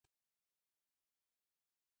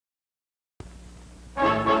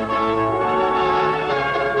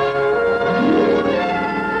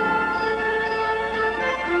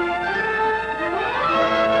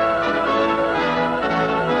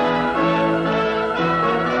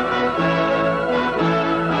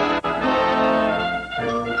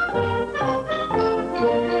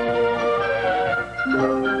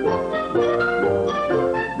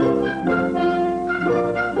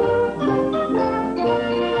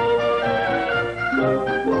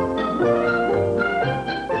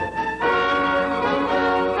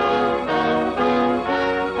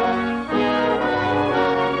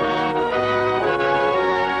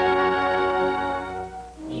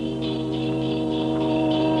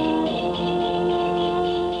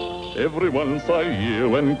Every once a year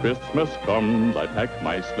when Christmas comes, I pack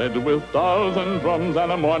my sled with dolls and drums,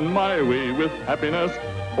 and I'm on my way with happiness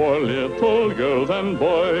for little girls and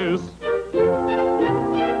boys.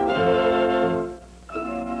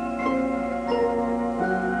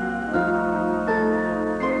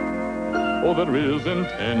 Oh, there isn't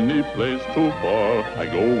any place too far. I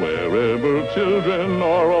go wherever children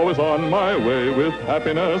are, always on my way with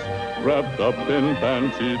happiness wrapped up in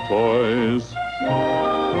fancy toys.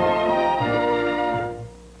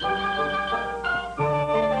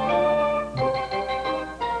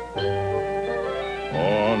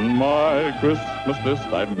 On my Christmas list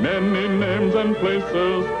I've many names and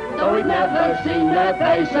places, though we've never seen their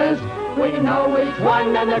faces. We know each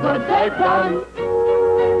one and the good they've done.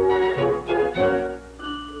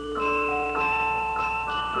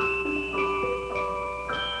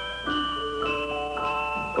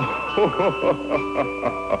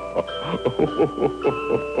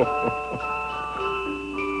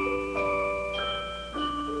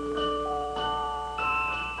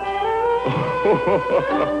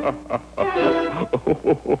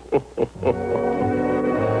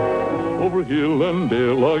 Over hill and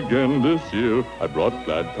dale again this year, I brought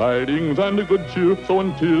glad tidings and a good cheer. So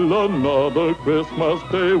until another Christmas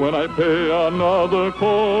day, when I pay another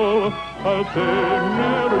call, I'll say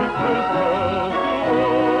Merry Christmas to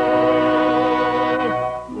all.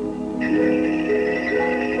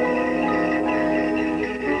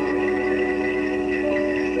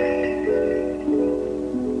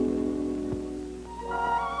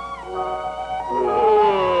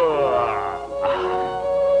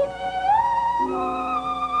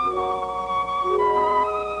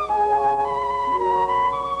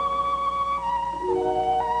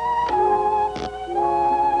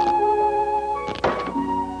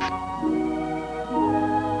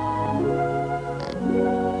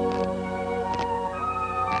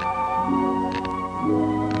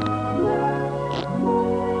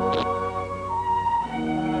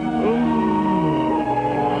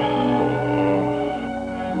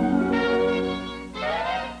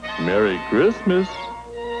 Merry Christmas.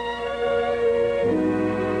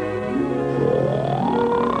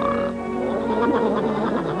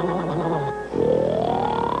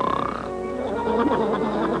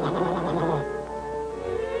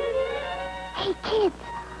 Hey, kids,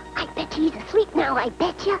 I bet you he's asleep now, I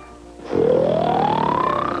bet you.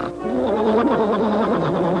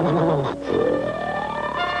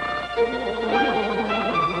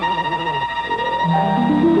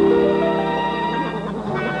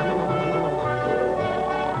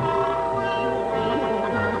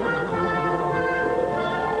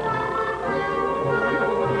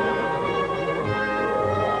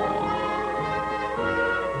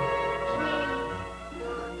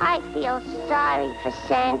 I feel sorry for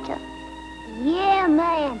Santa. Yeah,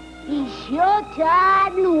 man. He's sure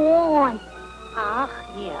tired and worn.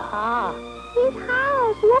 Yeah. His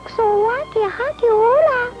house looks so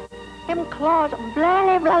wacky-hacky-hula. Him claws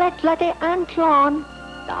blally-blally-bloody Antlon.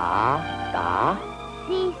 Da.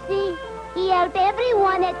 See, he helped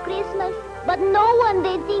everyone at Christmas, but no one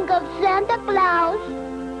did think of Santa Claus.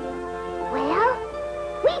 Well,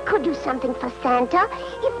 we could do something for Santa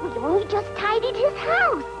if we only just tidied his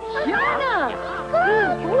house. Sure.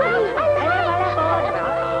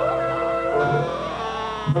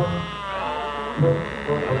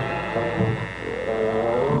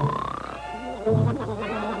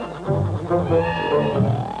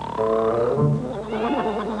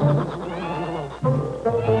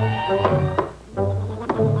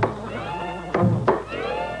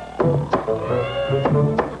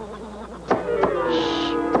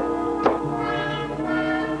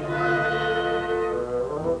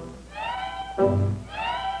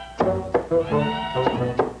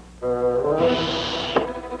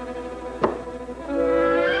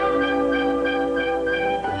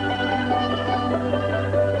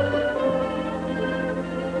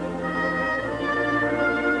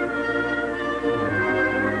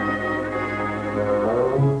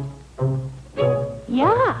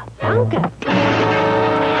 Ja, danke.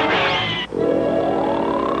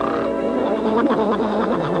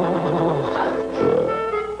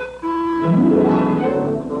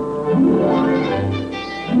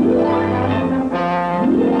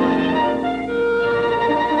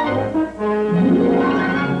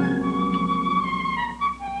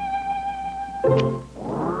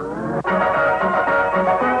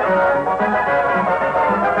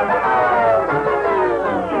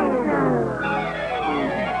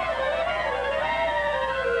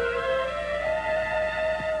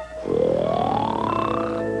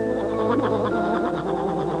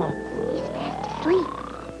 He's fast asleep.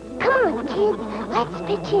 Come on, kids. Let's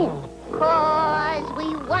pitch in. 'Cause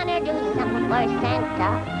we want to do something for Santa.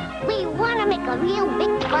 We want to make a real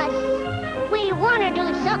big fuss. We want to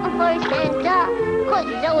do something for Santa, 'cause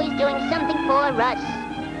he's always doing something for us.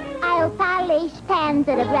 I'll polish pans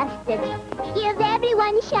that have rusted. Give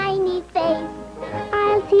everyone a shiny face.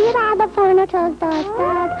 I'll see that the furniture's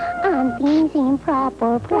dusted and things in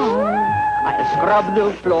proper place. I'll scrub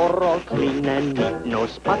the floor all clean and neat. No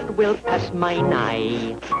spot will pass my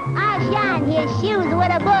nigh. I'll shine his shoes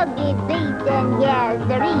with a boogie seat, and here's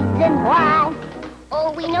the reason why.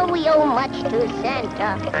 Oh, we know we owe much to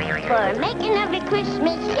Santa for making every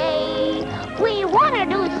Christmas day. We want to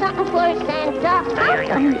do something for Santa.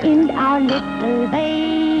 And in our little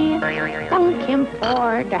day, thank him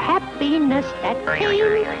for the happiness that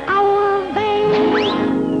came our way.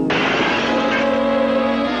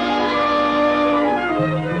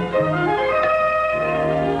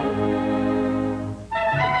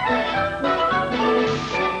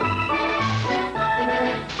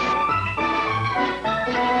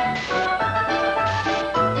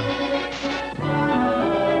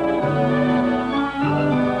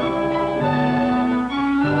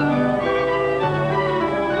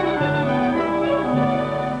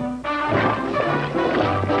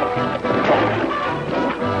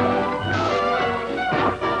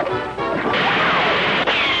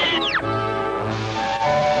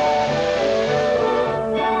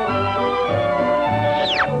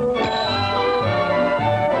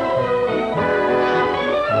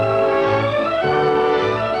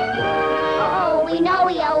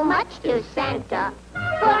 To Santa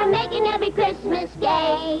for making every Christmas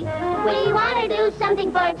day. We want to do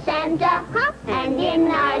something for Santa, and in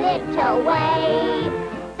our little way,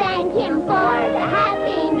 thank him for the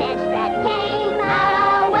happiness that came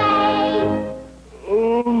our way.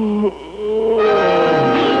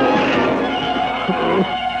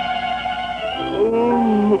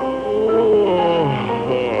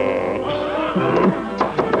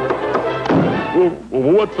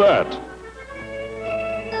 What's that?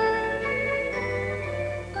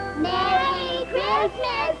 Merry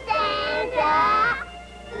Christmas, Santa!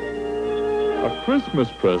 A Christmas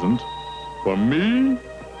present? For me?